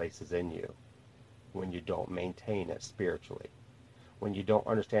God places in you when you don't maintain it spiritually, when you don't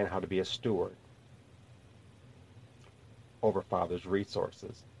understand how to be a steward over Father's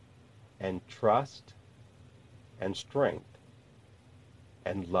resources. And trust and strength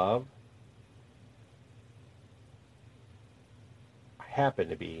and love happen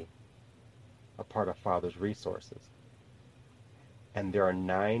to be a part of Father's resources. And there are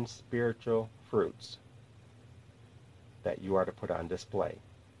 9 spiritual fruits that you are to put on display.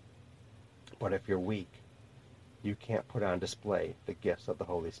 But if you're weak, you can't put on display the gifts of the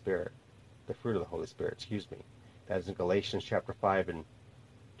Holy Spirit, the fruit of the Holy Spirit, excuse me. That is in Galatians chapter 5 and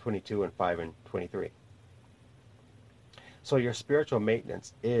 22 and 5 and 23. So your spiritual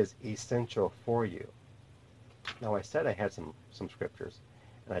maintenance is essential for you. Now I said I had some scriptures,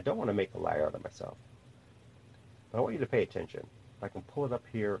 and I don't want to make a liar out of myself. But I want you to pay attention. I can pull it up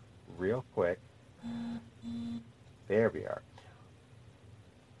here real quick. There we are.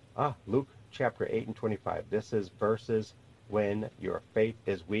 Luke chapter 8 and 25. This is verses when your faith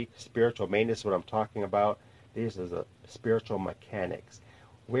is weak. Spiritual maintenance is what I'm talking about. This is a spiritual mechanics.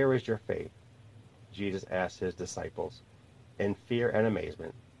 Where is your faith? Jesus asked his disciples. In fear and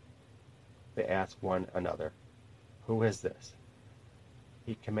amazement, they asked one another, who is this?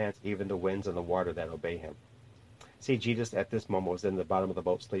 He commands even the winds and the water that obey him. See, Jesus at this moment was in the bottom of the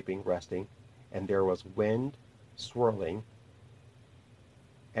boat sleeping, resting, and there was wind swirling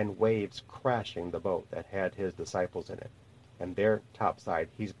and waves crashing the boat that had his disciples in it. And they're topside,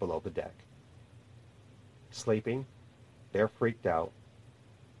 he's below the deck. Sleeping, they're freaked out,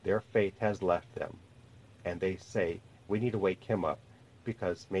 their faith has left them, and they say, we need to wake him up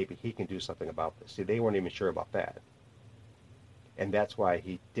because maybe he can do something about this. See, they weren't even sure about that. And that's why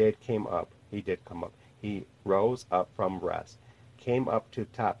he did come up. He rose up from rest, came up to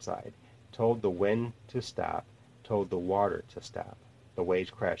topside, told the wind to stop, told the water to stop, the waves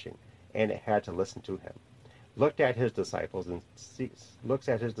crashing, and it had to listen to him. Looks at his disciples and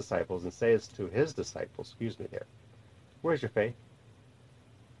says to his disciples, where's your faith?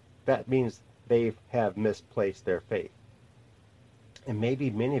 That means they have misplaced their faith. And maybe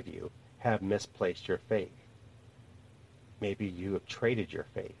many of you have misplaced your faith. Maybe you have traded your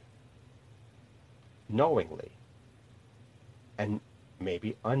faith knowingly and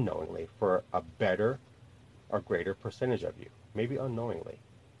maybe unknowingly for a better or greater percentage of you. Maybe unknowingly.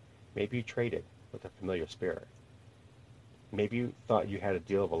 Maybe you traded with a familiar spirit. Maybe you thought you had a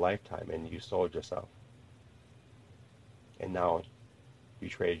deal of a lifetime and you sold yourself. And now you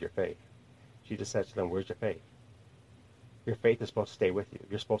traded your faith. Jesus said to them, where's your faith? Your faith is supposed to stay with you.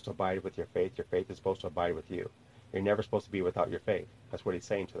 You're supposed to abide with your faith. Your faith is supposed to abide with you. You're never supposed to be without your faith. That's what he's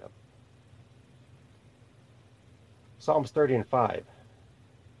saying to them. Psalms 30 and 5.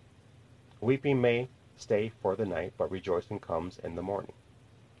 Weeping may stay for the night, but rejoicing comes in the morning.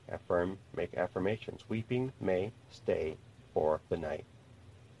 Make affirmations. Weeping may stay for the night,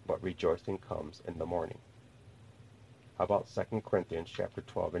 but rejoicing comes in the morning. How about 2 Corinthians chapter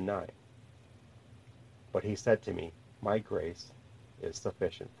 12 and 9? But he said to me, my grace is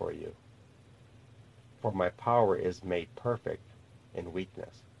sufficient for you, for my power is made perfect in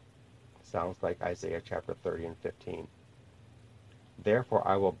weakness. Sounds like Isaiah chapter 30 and 15. Therefore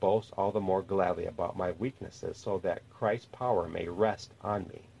I will boast all the more gladly about my weaknesses, so that Christ's power may rest on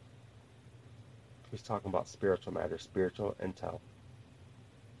me. He's talking about spiritual matters, spiritual intel.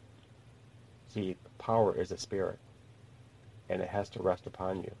 See, power is a spirit, and it has to rest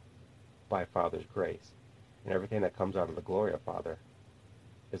upon you by Father's grace. And everything that comes out of the glory of Father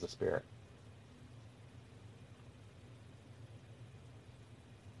is a spirit.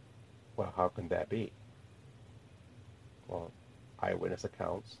 Well, how can that be? Well, eyewitness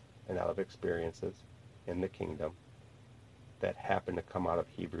accounts and out of experiences in the kingdom that happen to come out of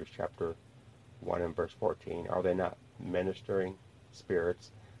Hebrews chapter 1 and verse 14. Are they not ministering spirits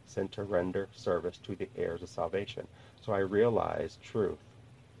sent to render service to the heirs of salvation? So I realize truth.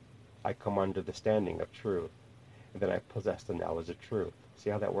 I come under the standing of truth, and then I possess the knowledge of truth.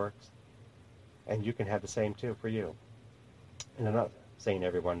 See how that works? And you can have the same too for you. And I'm not saying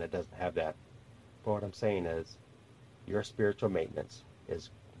everyone that doesn't have that, but what I'm saying is your spiritual maintenance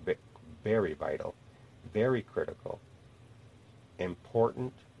is very vital, very critical,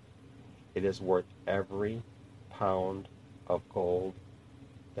 important. It is worth every pound of gold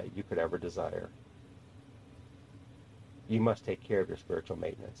that you could ever desire. You must take care of your spiritual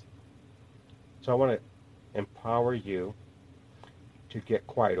maintenance. So I want to empower you to get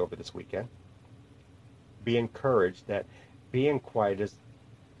quiet over this weekend. Be encouraged that being quiet is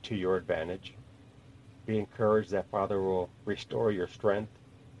to your advantage. Be encouraged that Father will restore your strength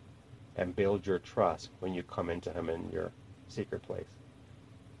and build your trust when you come into Him in your secret place.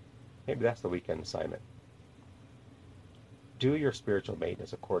 Maybe that's the weekend assignment. Do your spiritual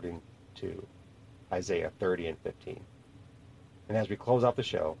maintenance according to Isaiah 30 and 15. And as we close out the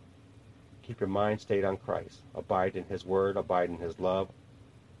show, keep your mind stayed on Christ. Abide in His Word, abide in His love,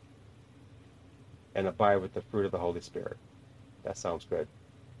 and abide with the fruit of the Holy Spirit. That sounds good.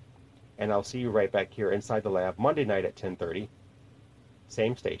 And I'll see you right back here inside the lab Monday night at 10:30,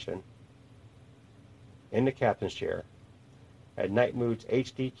 same station, in the captain's chair at Night Moods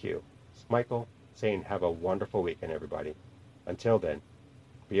HDQ. It's Michael saying have a wonderful weekend, everybody. Until then,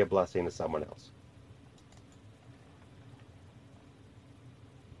 be a blessing to someone else.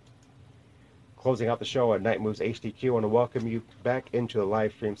 Closing out the show at Night Moves HDQ, I want to welcome you back into the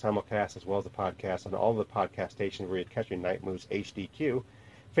live stream simulcast as well as the podcast on all the podcast stations where you're catching Night Moves HDQ.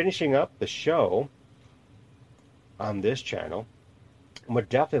 Finishing up the show on this channel, I would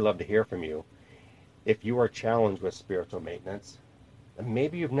definitely love to hear from you if you are challenged with spiritual maintenance. And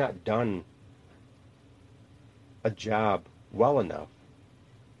maybe you've not done a job well enough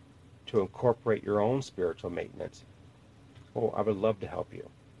to incorporate your own spiritual maintenance. Oh, I would love to help you.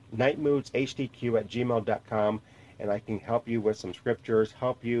 nightmoodshdq@gmail.com, and I can help you with some scriptures,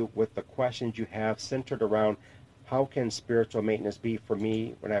 help you with the questions you have centered around how can spiritual maintenance be for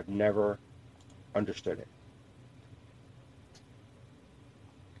me when I've never understood it.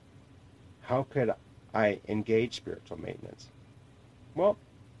 How could I engage spiritual maintenance? Well,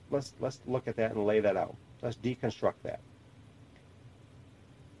 let's look at that and lay that out. Let's deconstruct that.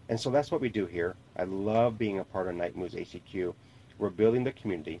 And so that's what we do here. I love being a part of Night Moves HDQ. We're building the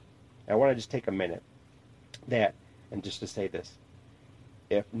community. I want to just take a minute and just to say this.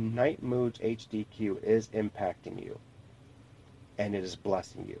 If Night Moods HDQ is impacting you and it is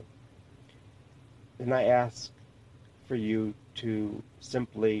blessing you, then I ask for you to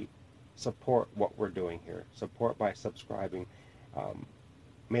simply support what we're doing here. Support by subscribing.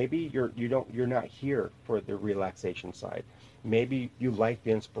 Maybe you're not here for the relaxation side. Maybe you like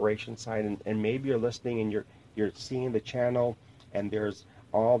the inspiration side, and maybe you're listening and you're seeing the channel and there's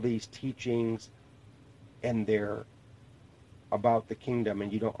all these teachings and they're about the kingdom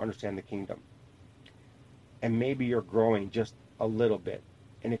and you don't understand the kingdom. And maybe you're growing just a little bit.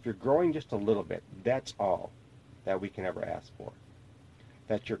 And if you're growing just a little bit, that's all that we can ever ask for.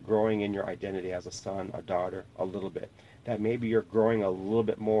 That you're growing in your identity as a son, a daughter, a little bit. That maybe you're growing a little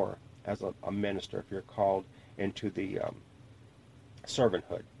bit more as a minister if you're called into the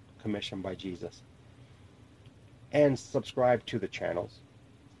servanthood commissioned by Jesus. And subscribe to the channels.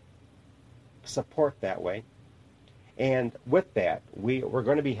 Support that way. And with that, we're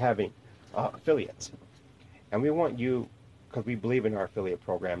going to be having affiliates. And we want you, because we believe in our affiliate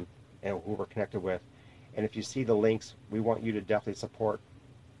program and who we're connected with. And if you see the links, we want you to definitely support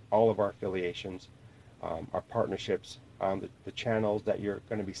all of our affiliations, our partnerships on the channels that you're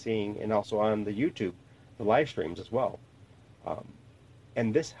going to be seeing, and also on the YouTube, the live streams as well.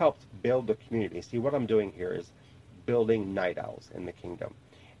 And this helps build the community. See, what I'm doing here is building night owls in the kingdom.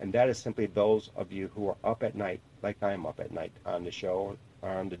 And that is simply those of you who are up at night, like I'm up at night on the show, or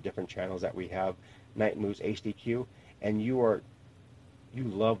on the different channels that we have, Night Moves HDQ, and you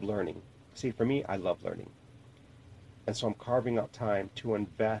love learning. See, for me, I love learning. And so I'm carving out time to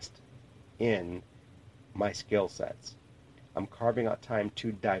invest in my skill sets. I'm carving out time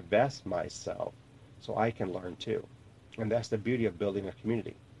to divest myself so I can learn too. And that's the beauty of building a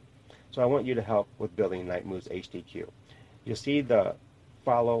community. So I want you to help with building Night Moves HDQ. You'll see the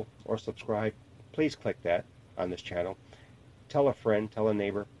follow or subscribe. Please click that on this channel. Tell a friend, tell a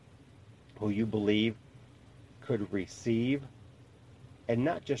neighbor who you believe could receive, and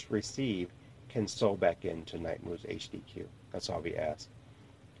not just receive, can sow back into Night Moves HDQ. That's all we ask.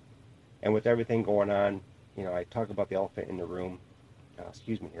 And with everything going on, I talk about the elephant in the room.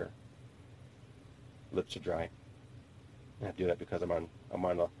 Excuse me here. Lips are dry. I do that because I'm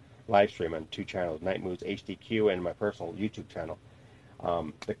on a live stream on two channels, Night Moves HDQ and my personal YouTube channel.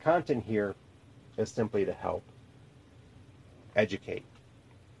 The content here is simply to help educate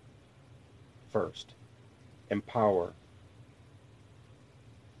first, empower,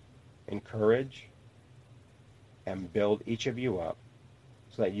 encourage, and build each of you up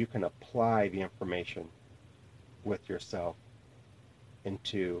so that you can apply the information with yourself and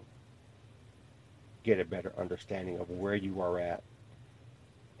to get a better understanding of where you are at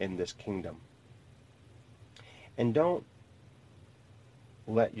in this kingdom. And don't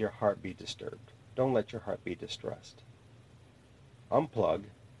let your heart be disturbed. Don't let your heart be distressed. Unplug,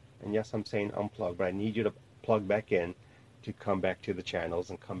 and yes, I'm saying unplug, but I need you to plug back in to come back to the channels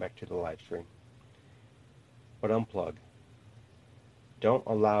and come back to the live stream. But unplug. Don't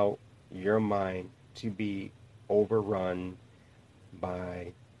allow your mind to be overrun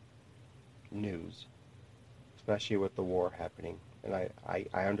by news, especially with the war happening. And I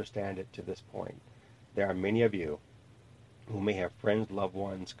understand it to this point. There are many of you who may have friends, loved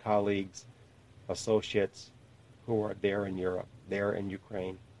ones, colleagues, associates who are there in Europe, there in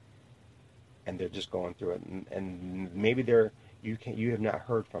Ukraine, and they're just going through it. And maybe they're You have not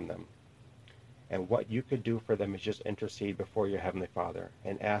heard from them. And what you could do for them is just intercede before your Heavenly Father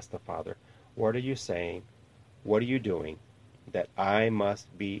and ask the Father, what are you saying? What are you doing that I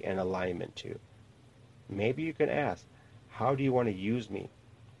must be in alignment to? Maybe you can ask, how do you want to use me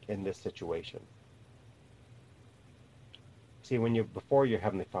in this situation? See, when you're before your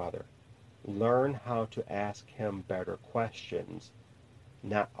Heavenly Father, learn how to ask Him better questions,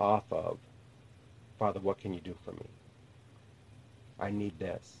 not off of, Father, what can you do for me? I need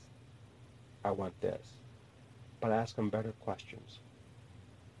this. I want this. But ask Him better questions.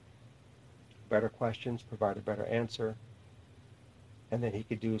 Better questions provide a better answer, and then He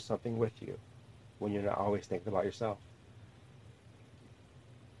could do something with you when you're not always thinking about yourself.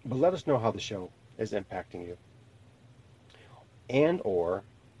 But let us know how the show is impacting you. And or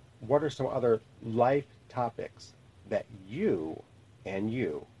what are some other life topics that you, and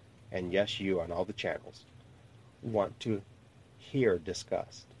yes, you on all the channels, want to hear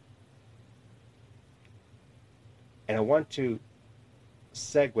discussed. And I want to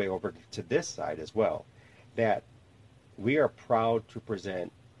segue over to this side as well, that we are proud to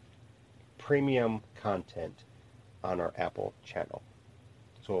present premium content on our Apple channel.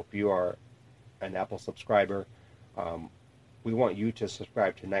 So if you are an Apple subscriber, we want you to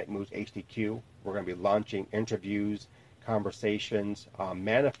subscribe to Night Moods HDQ. We're going to be launching interviews, conversations,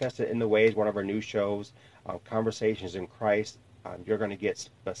 Manifested in the Ways, one of our new shows, Conversations in Christ. You're going to get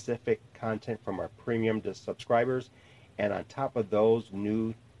specific content from our premium subscribers. And on top of those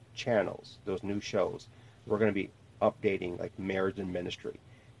new channels, those new shows, we're going to be updating like Marriage and Ministry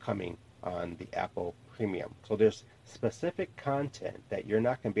coming on the Apple Premium. So there's specific content that you're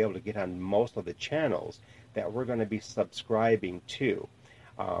not going to be able to get on most of the channels that we're going to be subscribing to.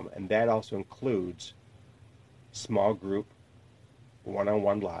 And that also includes small group,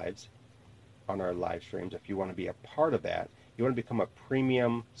 one-on-one lives on our live streams. If you want to be a part of that, you want to become a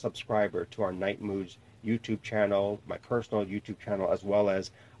premium subscriber to our Night Moods YouTube channel, my personal YouTube channel, as well as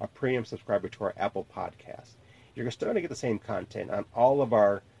a premium subscriber to our Apple podcast. You're still going to get the same content on all of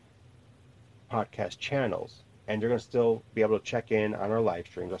our podcast channels, and you're going to still be able to check in on our live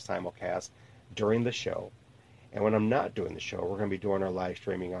streams, our simulcast during the show. And when I'm not doing the show, we're going to be doing our live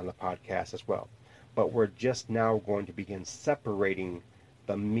streaming on the podcast as well. But we're just now going to begin separating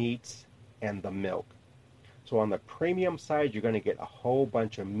the meats and the milk. So on the premium side, you're going to get a whole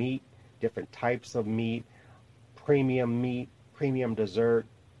bunch of meat, different types of meat, premium dessert,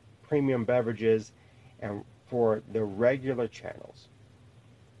 premium beverages. And for the regular channels,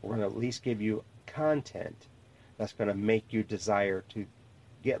 we're going to at least give you content that's going to make you desire to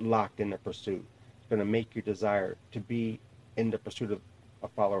get locked in the pursuit. It's going to make you desire to be in the pursuit of a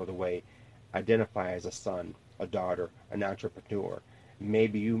follower of the way, identify as a son, a daughter, an entrepreneur.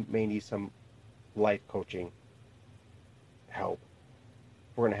 Maybe you may need some life coaching help.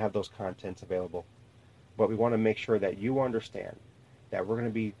 We're going to have those contents available. But we want to make sure that you understand that we're going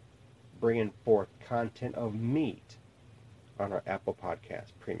to be bringing forth content of meat on our Apple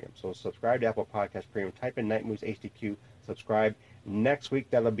Podcast Premium. So subscribe to Apple Podcast Premium. Type in Night Moods HDQ. Subscribe. Next week,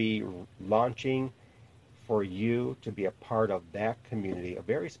 that'll be launching for you to be a part of that community, a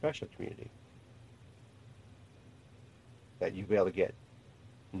very special community that you'll be able to get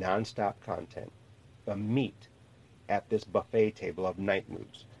nonstop content, the meat at this buffet table of Night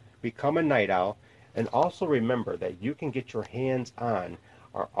Moods. Become a night owl, and also remember that you can get your hands on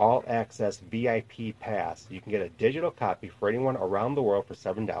our all-access VIP pass. You can get a digital copy for anyone around the world for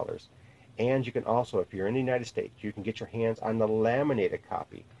 $7. And you can also, if you're in the United States, you can get your hands on the laminated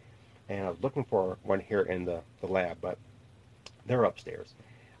copy. And I was looking for one here in the lab, but they're upstairs.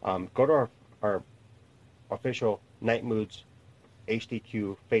 Go to our official Night Moods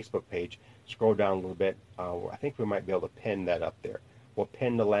HDQ Facebook page. Scroll down a little bit. I think we might be able to pin that up there. We'll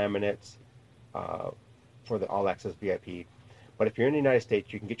pin the laminates for the all-access VIP. But if you're in the United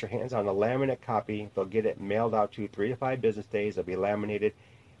States, you can get your hands on a laminate copy. They'll get it mailed out to you 3 to 5 business days. It'll be laminated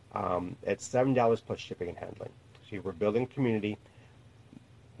at $7 plus shipping and handling. So we're building a community.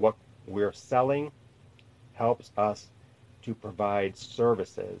 What we're selling helps us to provide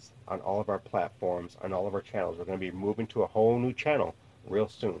services on all of our platforms, on all of our channels. We're going to be moving to a whole new channel real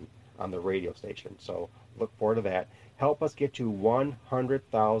soon on the radio station. So look forward to that. Help us get to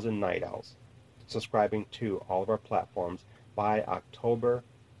 100,000 night owls subscribing to all of our platforms by October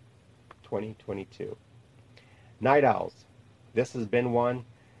 2022. Night Owls, this has been one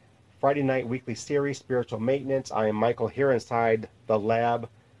Friday night weekly series, Spiritual Maintenance. I am Michael here inside the lab.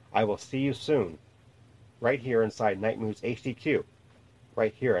 I will see you soon, right here inside Night Moods HDQ,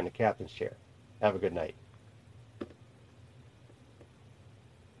 right here in the captain's chair. Have a good night.